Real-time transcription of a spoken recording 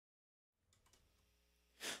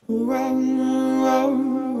I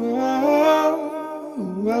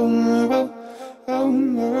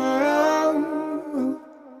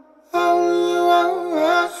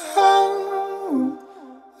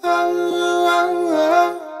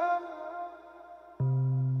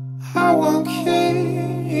will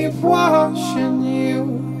keep watching you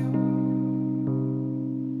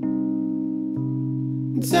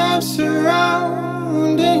dance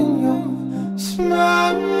around in your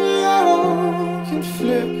smile. Can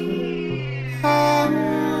flicker out.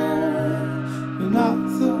 You're not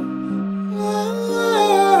the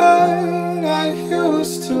light I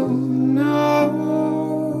used to know.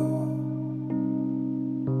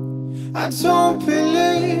 I don't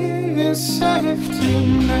believe in safety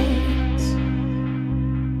nets.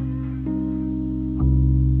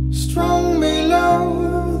 Strong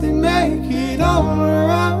below, they make it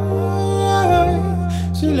alright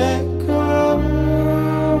to let go.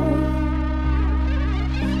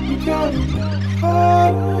 You gotta hold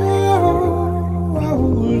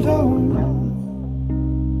on.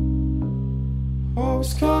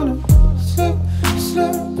 Always gonna slip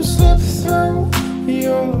through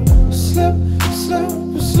your slip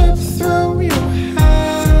through your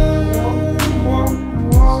hand. Whoa,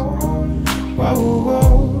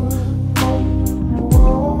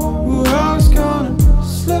 always gonna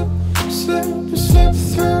slip through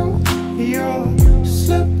your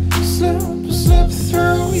slip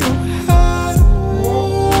through your hand.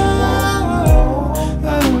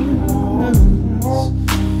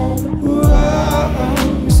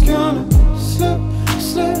 Always gonna slip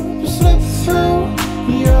through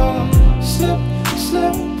your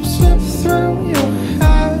slip through your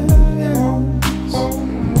hands.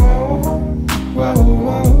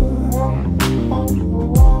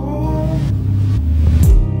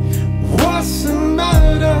 What's the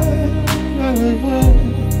matter?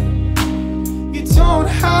 You don't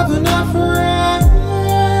have enough rain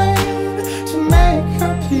to make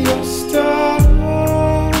up your star.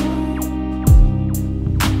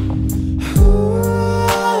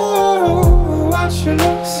 What you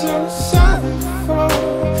look so sad for?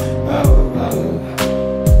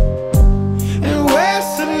 And where's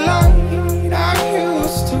the light I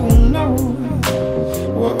used to know?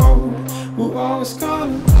 We're always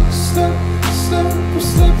gonna slip through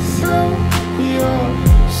your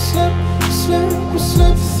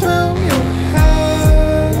slip through your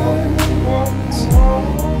hands.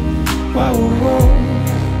 We're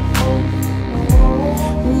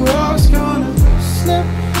always gonna slip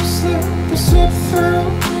through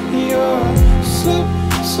your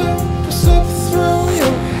slip through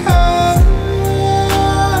your hands.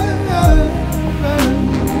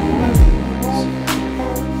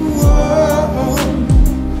 Whoa.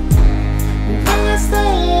 Where's the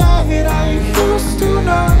light I used to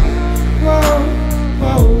know?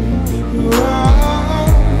 Whoa.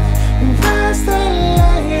 Where's the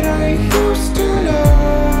light I used to know?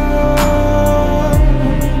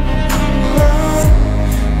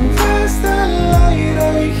 Where's the light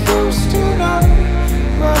I used to know?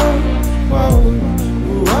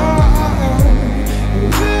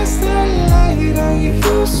 Where's the light I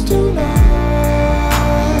used to know?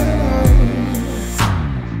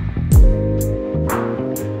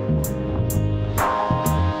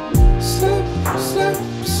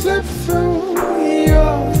 Slip through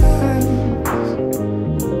your hands.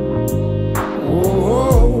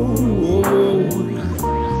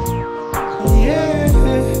 Yeah.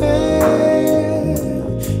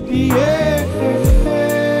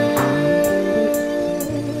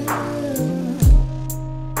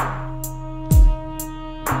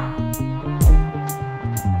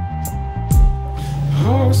 I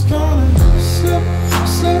was gonna slip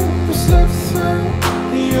through your slip through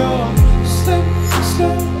your hands. I was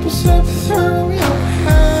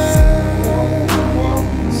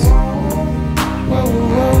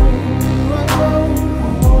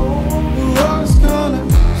gonna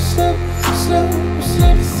slip through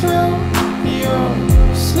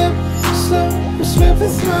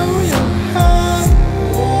your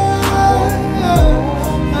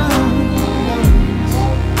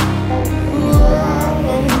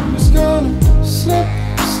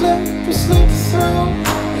slip through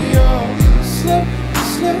your hands. Slip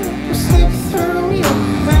through your slip through your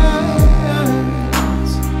hands.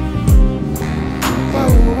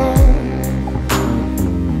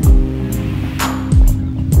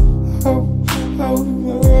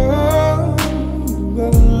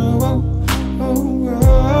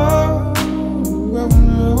 Oh.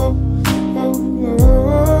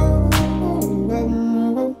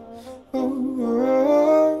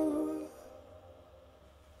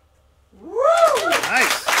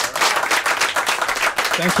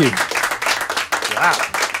 Thank you. Wow.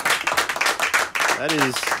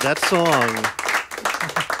 That song.